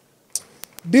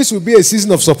 This will be a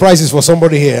season of surprises for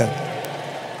somebody here.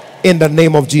 In the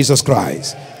name of Jesus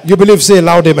Christ. You believe, say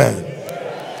loud amen.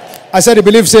 I said you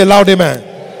believe, say loud amen.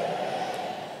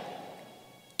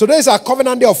 Today is our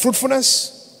covenant day of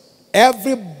fruitfulness.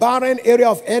 Every barren area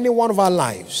of any one of our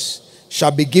lives shall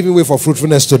be given way for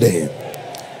fruitfulness today.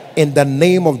 In the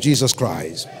name of Jesus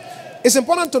Christ. It's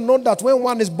important to note that when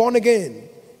one is born again,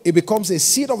 it becomes a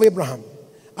seed of Abraham.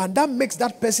 And that makes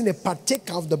that person a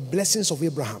partaker of the blessings of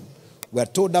Abraham. We are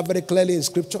told that very clearly in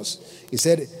scriptures. He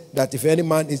said that if any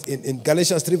man is in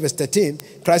Galatians 3 verse 13,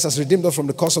 Christ has redeemed us from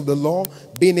the curse of the law,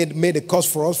 being made a curse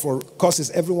for us, for curse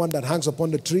is everyone that hangs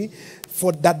upon the tree,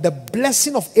 for that the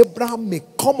blessing of Abraham may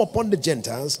come upon the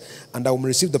Gentiles, and that we may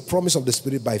receive the promise of the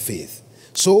Spirit by faith.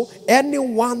 So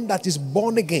anyone that is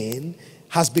born again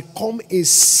has become a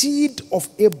seed of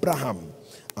Abraham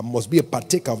and must be a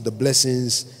partaker of the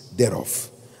blessings thereof.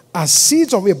 As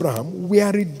seeds of Abraham, we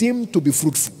are redeemed to be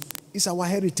fruitful. It's our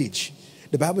heritage.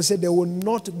 The Bible said there will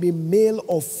not be male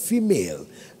or female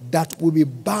that will be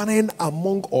barren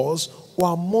among us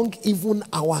or among even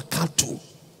our cattle.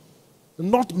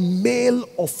 Not male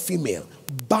or female,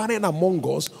 barren among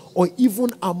us or even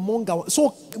among our...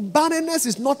 So barrenness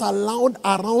is not allowed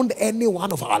around any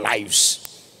one of our lives.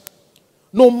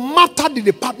 No matter the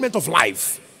department of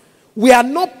life, we are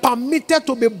not permitted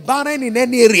to be barren in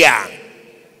any area.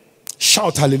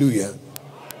 Shout hallelujah.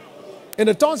 In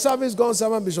the third service, God's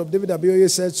servant Bishop David Oyedepo Jnr.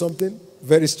 said something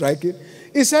very striking.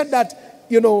 He said that,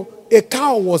 a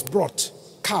cow was brought.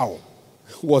 Cow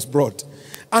was brought.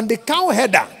 And the cow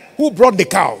header who brought the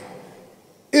cow,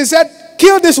 he said,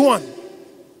 kill this one.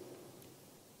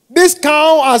 This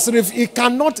cow it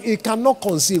cannot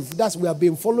conceive. That's we have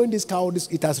been following this cow.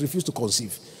 It has refused to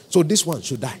conceive. So this one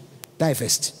should die. Die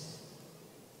first.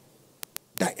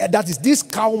 That is, this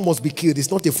cow must be killed.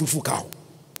 It's not a fruitful cow.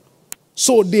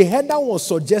 So the header was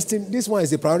suggesting this one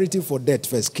is a priority for death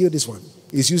first. Kill this one.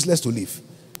 It's useless to live.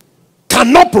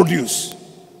 Cannot produce.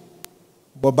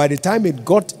 But by the time it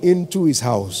got into his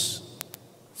house,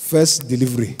 first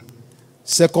delivery,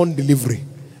 second delivery,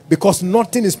 because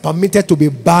nothing is permitted to be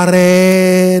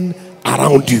barren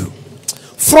around you.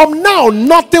 From now,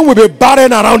 nothing will be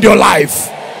barren around your life.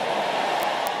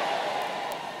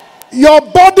 Your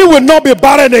body will not be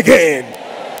barren again.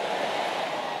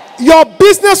 Your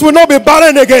business will not be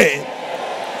barren again.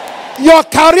 Your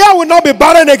career will not be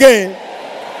barren again.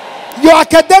 Your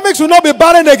academics will not be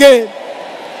barren again.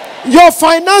 Your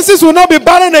finances will not be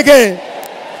barren again.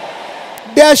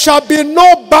 There shall be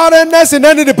no barrenness in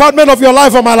any department of your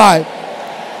life or my life.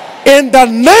 In the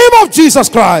name of Jesus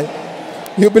Christ.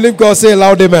 You believe God? Say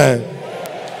loud amen.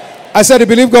 I said you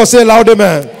believe God? Say loud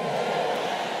amen.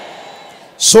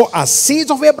 So as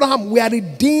seeds of Abraham, we are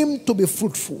redeemed to be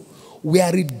fruitful. We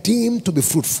are redeemed to be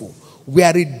fruitful. We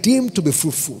are redeemed to be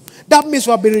fruitful. That means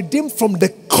we have been redeemed from the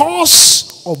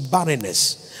curse of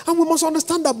barrenness. And we must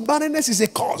understand that barrenness is a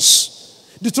curse.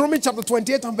 Deuteronomy chapter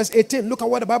 28 and verse 18. Look at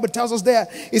what the Bible tells us there.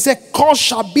 It said, "Curse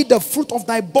shall be the fruit of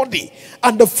thy body,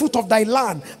 and the fruit of thy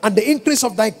land, and the increase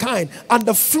of thy kind, and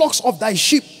the flocks of thy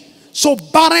sheep." So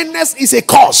barrenness is a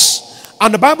curse.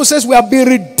 And the Bible says we have been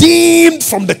redeemed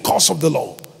from the curse of the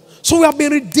law. So we have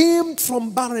been redeemed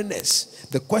from barrenness.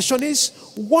 The question is,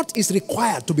 what is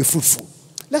required to be fruitful?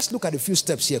 Let's look at a few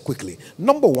steps here quickly.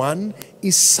 Number one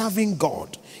is serving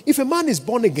God. If a man is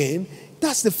born again,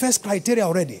 that's the first criteria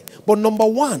already. But number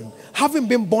one, having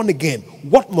been born again,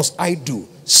 what must I do?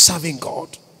 Serving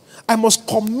God. I must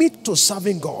commit to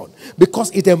serving God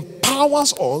because it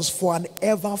empowers us for an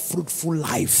ever fruitful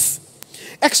life.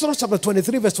 Exodus chapter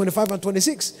 23 verse 25 and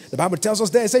 26. The Bible tells us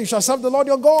there, it says, "You shall serve the Lord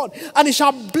your God, and he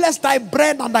shall bless thy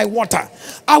bread and thy water.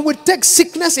 I will take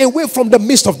sickness away from the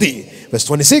midst of thee." Verse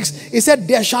 26, it said,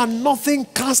 "There shall nothing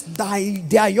cast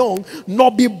their young,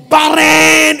 nor be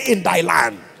barren in thy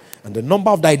land. And the number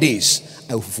of thy days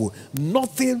I will fulfill."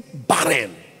 Nothing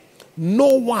barren. No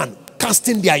one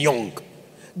casting their young.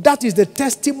 That is the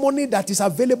testimony that is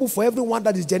available for everyone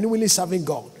that is genuinely serving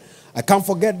God. I can't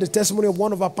forget the testimony of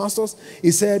one of our pastors.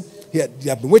 He said he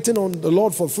had been waiting on the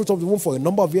Lord for fruit of the womb for a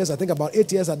number of years, I think about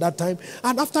 8 years at that time.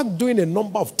 And after doing a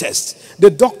number of tests, the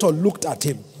doctor looked at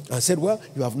him and said, "Well,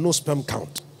 you have no sperm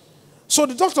count." So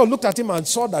the doctor looked at him and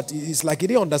saw that it's like he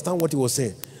didn't understand what he was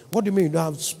saying. "What do you mean you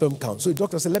don't have sperm count?" So the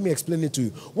doctor said, "Let me explain it to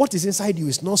you. What is inside you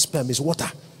is not sperm, it's water.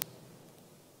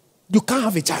 You can't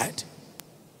have a child.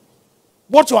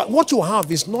 What you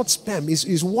have is not sperm,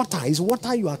 is water. It's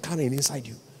water you are carrying inside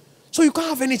you. So you can't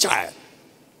have any child."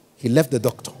 He left the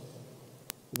doctor,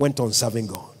 went on serving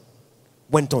God,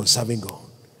 went on serving God,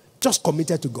 just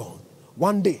committed to God.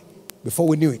 One day, before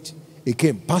we knew it, he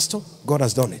came, "Pastor, God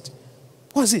has done it."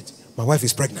 "What is it?" "My wife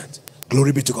is pregnant."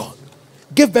 Glory be to God.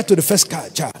 Gave birth to the first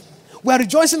child. We are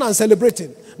rejoicing and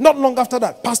celebrating. Not long after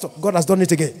that, "Pastor, God has done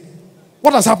it again."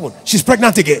 "What has happened?" "She's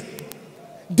pregnant again."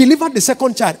 Delivered the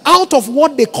second child out of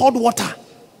what they called water.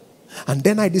 And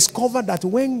then I discovered that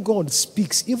when God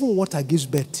speaks, even water gives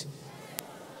birth.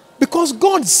 Because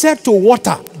God said to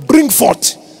water, "Bring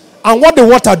forth." And what the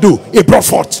water do? It brought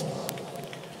forth.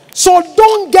 So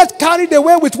don't get carried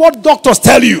away with what doctors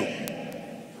tell you.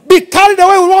 Be carried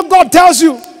away with what God tells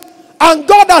you. And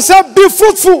God has said, "Be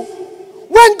fruitful."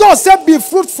 When God said, "Be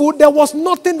fruitful," there was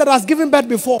nothing that has given birth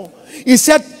before. He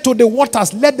said to the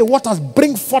waters, "Let the waters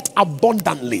bring forth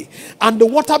abundantly." And the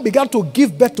water began to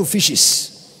give birth to fishes.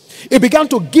 It began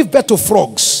to give birth to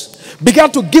frogs,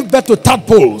 began to give birth to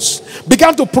tadpoles,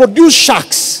 began to produce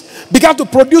sharks, began to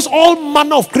produce all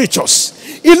manner of creatures.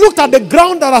 He looked at the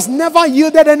ground that has never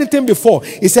yielded anything before.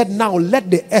 He said, "Now let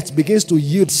the earth begins to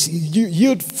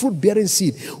yield fruit-bearing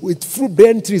seed, with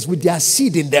fruit-bearing trees with their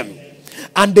seed in them."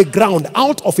 And the ground,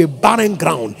 out of a barren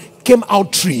ground, came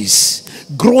out trees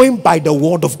growing by the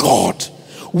word of God.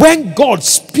 When God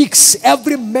speaks,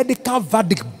 every medical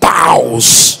verdict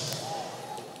bows.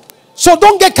 So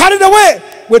don't get carried away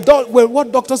with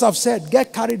what doctors have said.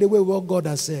 Get carried away with what God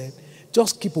has said.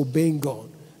 Just keep obeying God.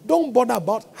 Don't bother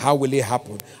about how will it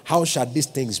happen. How shall these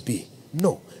things be?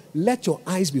 No. Let your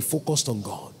eyes be focused on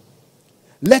God.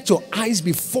 Let your eyes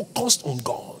be focused on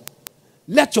God.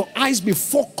 Let your eyes be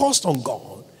focused on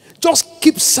God. Just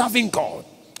keep serving God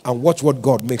and watch what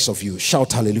God makes of you.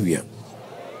 Shout hallelujah.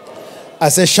 I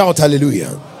say shout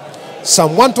hallelujah.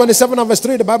 Psalm 127 and verse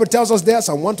 3, the Bible tells us there,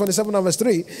 Psalm 127 and verse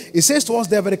 3, it says to us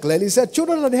there very clearly, it said,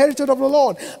 "Children are the heritage of the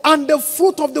Lord, and the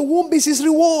fruit of the womb is his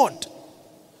reward."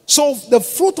 So the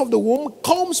fruit of the womb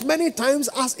comes many times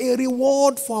as a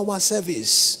reward for our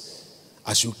service.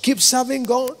 As you keep serving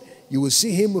God, you will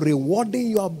see him rewarding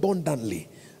you abundantly.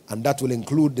 And that will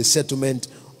include the settlement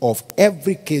of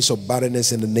every case of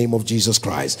barrenness in the name of Jesus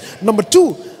Christ. Number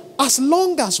two, as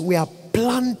long as we are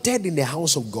planted in the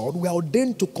house of God, we are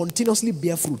ordained to continuously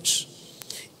bear fruits,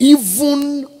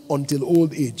 even until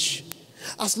old age.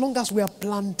 As long as we are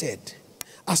planted,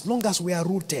 as long as we are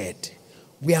rooted,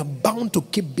 we are bound to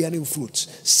keep bearing fruits.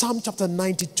 Psalm chapter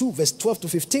 92 verse 12 to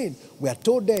 15, we are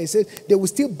told there, it says, they will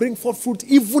still bring forth fruit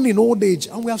even in old age.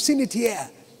 And we have seen it here.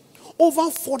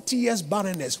 Over 40 years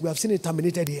barrenness, we have seen it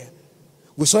terminated here.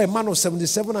 We saw a man of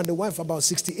 77 and a wife about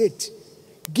 68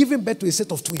 giving birth to a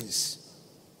set of twins.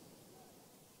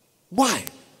 Why?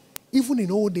 Even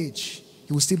in old age,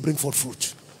 he will still bring forth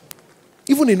fruit.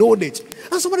 Even in old age.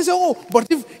 And somebody say, oh, but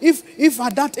if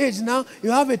at that age now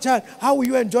you have a child, how will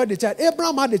you enjoy the child?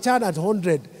 Abraham had a child at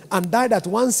 100 and died at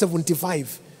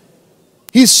 175.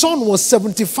 His son was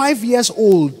 75 years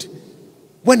old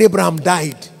when Abraham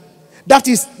died. That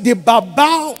is, the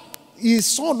Baba, his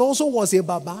son also was a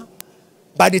Baba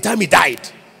by the time he died.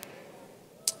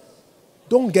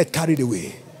 Don't get carried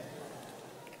away.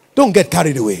 Don't get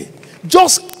carried away.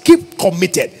 Just keep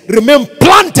committed. Remain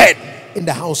planted in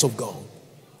the house of God.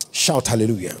 Shout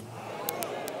hallelujah.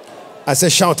 I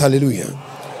said shout hallelujah.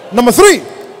 Number 3.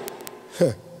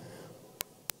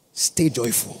 Stay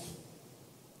joyful.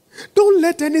 Don't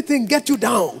let anything get you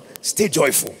down. Stay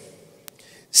joyful.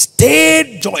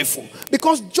 Stay joyful.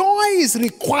 Because joy is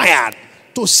required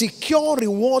to secure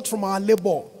reward from our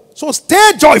labor. So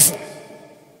stay joyful.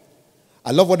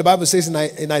 I love what the Bible says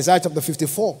in Isaiah chapter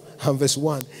 54 and verse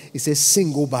 1. It says,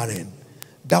 sing, O barren,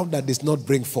 thou that didst not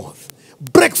bring forth.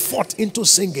 Break forth into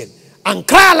singing and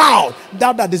cry aloud,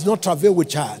 thou that didst not travail with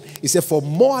child. He said, for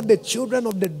more are the children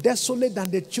of the desolate than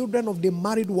the children of the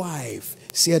married wife,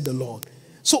 said the Lord.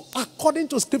 So according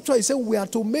to scripture, he said we are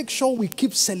to make sure we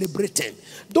keep celebrating.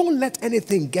 Don't let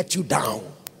anything get you down.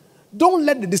 Don't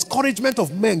let the discouragement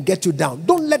of men get you down.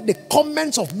 Don't let the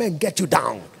comments of men get you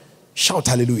down. Shout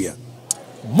hallelujah.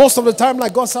 Most of the time,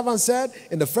 like God's servant said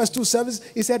in the first 2 services,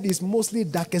 he said it's mostly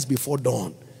darkest before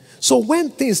dawn. So when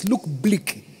things look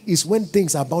bleak is when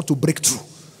things are about to break through.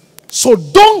 So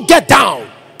don't get down.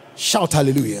 Shout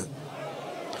hallelujah.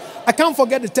 I can't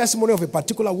forget the testimony of a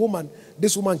particular woman.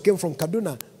 This woman came from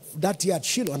Kaduna that year at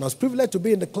Shiloh, and I was privileged to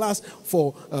be in the class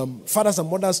for fathers and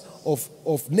mothers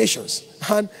of nations.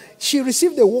 And she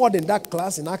received a word in that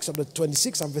class in Acts chapter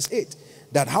 26 and verse 8.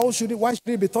 That why should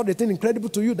it be thought a thing incredible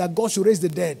to you that God should raise the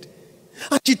dead?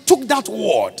 And she took that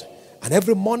word, and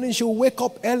every morning she would wake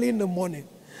up early in the morning,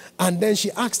 and then she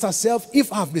asked herself,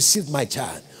 if I have received my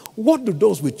child, what do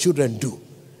those with children do?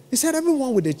 He said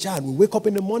everyone with a child will wake up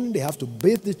in the morning, they have to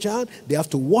bathe the child, they have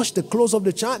to wash the clothes of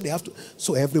the child,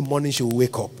 so every morning she will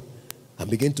wake up and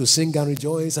begin to sing and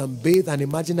rejoice and bathe an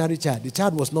imaginary child. The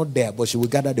child was not there, but she will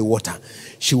gather the water.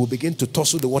 She will begin to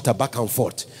toss the water back and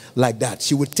forth like that.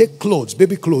 She will take clothes,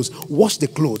 baby clothes, wash the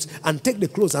clothes, and take the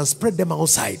clothes and spread them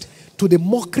outside to the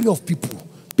mockery of people.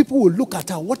 People will look at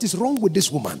her, what is wrong with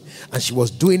this woman? And she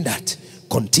was doing that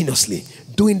continuously,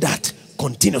 doing that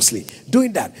continuously,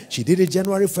 doing that. She did it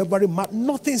January, February, March.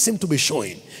 Nothing seemed to be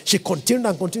showing. She continued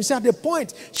and continued. So at the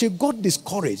point, she got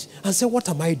discouraged and said, what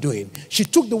am I doing? She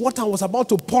took the water and was about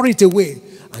to pour it away.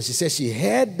 And she said she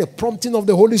heard the prompting of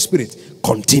the Holy Spirit.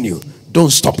 Continue.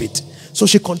 Don't stop it. So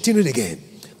she continued again.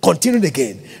 Continued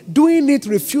again. Doing it,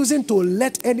 refusing to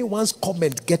let anyone's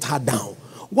comment get her down.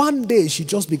 One day, she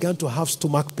just began to have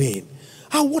stomach pain.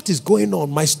 What is going on?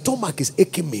 My stomach is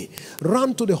aching me.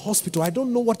 Ran to the hospital. I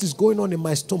don't know what is going on in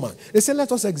my stomach. They said,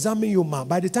 let us examine you, ma.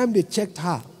 By the time they checked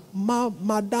her,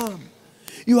 madam,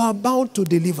 you are about to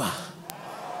deliver.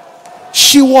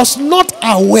 She was not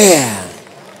aware.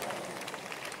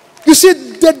 You see,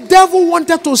 the devil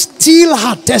wanted to steal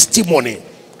her testimony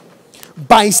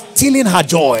by stealing her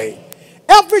joy.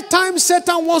 Every time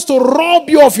Satan wants to rob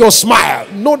you of your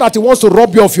smile, know that he wants to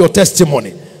rob you of your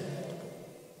testimony.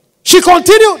 She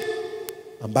continued,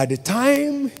 and by the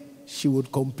time she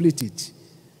would complete it,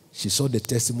 she saw the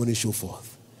testimony show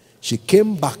forth. She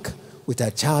came back with her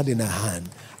child in her hand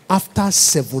after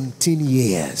 17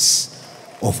 years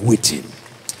of waiting.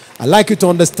 I'd like you to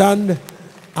understand,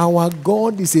 our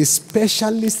God is a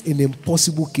specialist in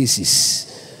impossible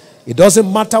cases. It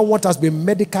doesn't matter what has been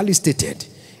medically stated,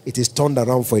 it is turned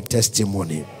around for a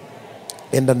testimony.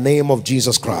 In the name of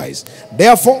Jesus Christ.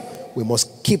 Therefore, we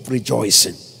must keep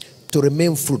rejoicing to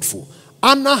remain fruitful.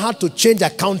 Anna had to change her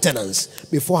countenance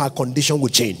before her condition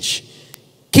would change.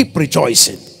 Keep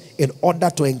rejoicing in order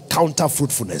to encounter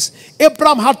fruitfulness.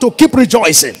 Abraham had to keep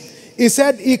rejoicing. He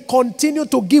said he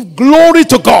continued to give glory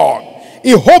to God.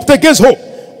 He hoped against hope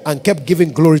and kept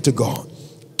giving glory to God.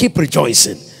 Keep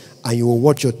rejoicing and you will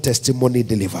watch your testimony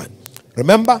delivered.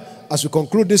 Remember, as we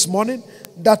conclude this morning,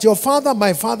 that your father,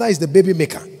 my father, is the baby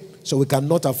maker. So we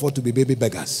cannot afford to be baby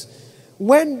beggars.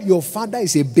 When your father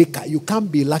is a baker, you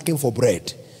can't be lacking for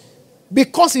bread.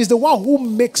 Because he's the one who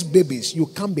makes babies, you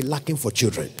can't be lacking for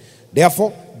children.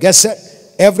 Therefore, get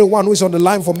set. Everyone who is on the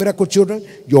line for miracle children,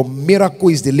 your miracle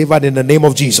is delivered in the name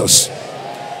of Jesus.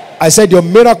 I said your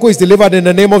miracle is delivered in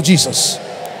the name of Jesus.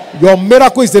 Your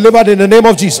miracle is delivered in the name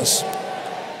of Jesus.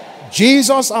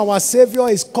 Jesus, our Savior,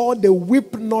 is called the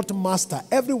whip not master.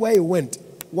 Everywhere he went,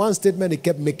 one statement he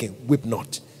kept making: whip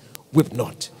not, whip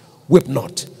not, whip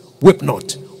not, whip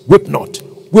not, whip not,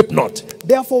 whip not.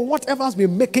 Therefore, whatever has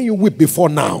been making you weep before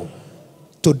now,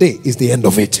 today is the end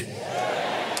of it.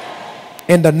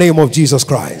 In the name of Jesus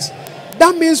Christ.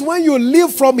 That means when you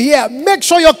leave from here, make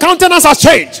sure your countenance has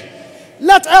changed.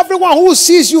 Let everyone who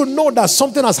sees you know that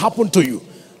something has happened to you.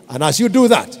 And as you do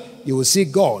that, you will see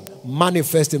God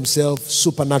manifest himself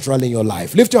supernaturally in your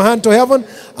life. Lift your hand to heaven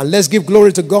and let's give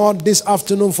glory to God this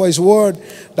afternoon for his word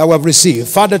that we have received.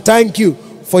 Father, thank you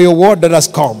for your word that has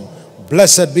come.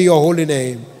 Blessed be your holy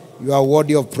name. You are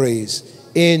worthy of praise.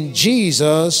 In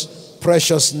Jesus'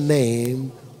 precious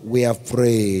name we have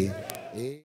prayed.